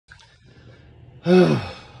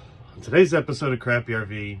Today's episode of Crappy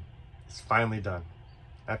RV is finally done.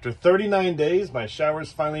 After 39 days, my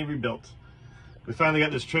shower's finally rebuilt. We finally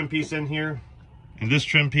got this trim piece in here. And this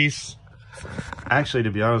trim piece, actually, to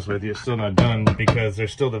be honest with you, it's still not done because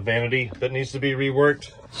there's still the vanity that needs to be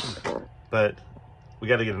reworked. But we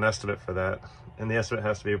got to get an estimate for that. And the estimate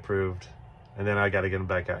has to be approved. And then I got to get them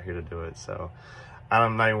back out here to do it. So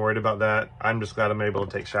I'm not even worried about that. I'm just glad I'm able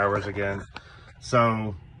to take showers again.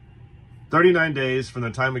 So 39 days from the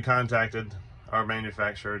time we contacted our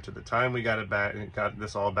manufacturer to the time we got it back and got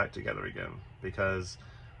this all back together again, because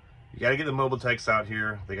you got to get the mobile techs out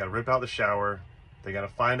here. They got to rip out the shower. They got to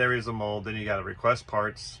find areas of mold. Then you got to request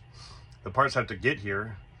parts. The parts have to get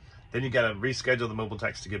here. Then you got to reschedule the mobile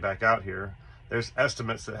techs to get back out here. There's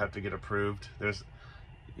estimates that have to get approved. There's,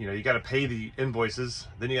 you got to pay the invoices.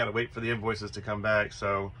 Then you got to wait for the invoices to come back.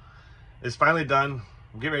 So it's finally done.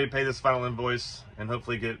 I'm getting ready to pay this final invoice and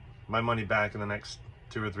hopefully get my money back in the next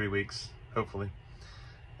 2 or 3 weeks, hopefully,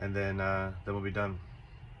 and then we'll be done.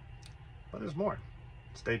 But there's more.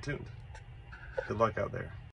 Stay tuned. Good luck out there.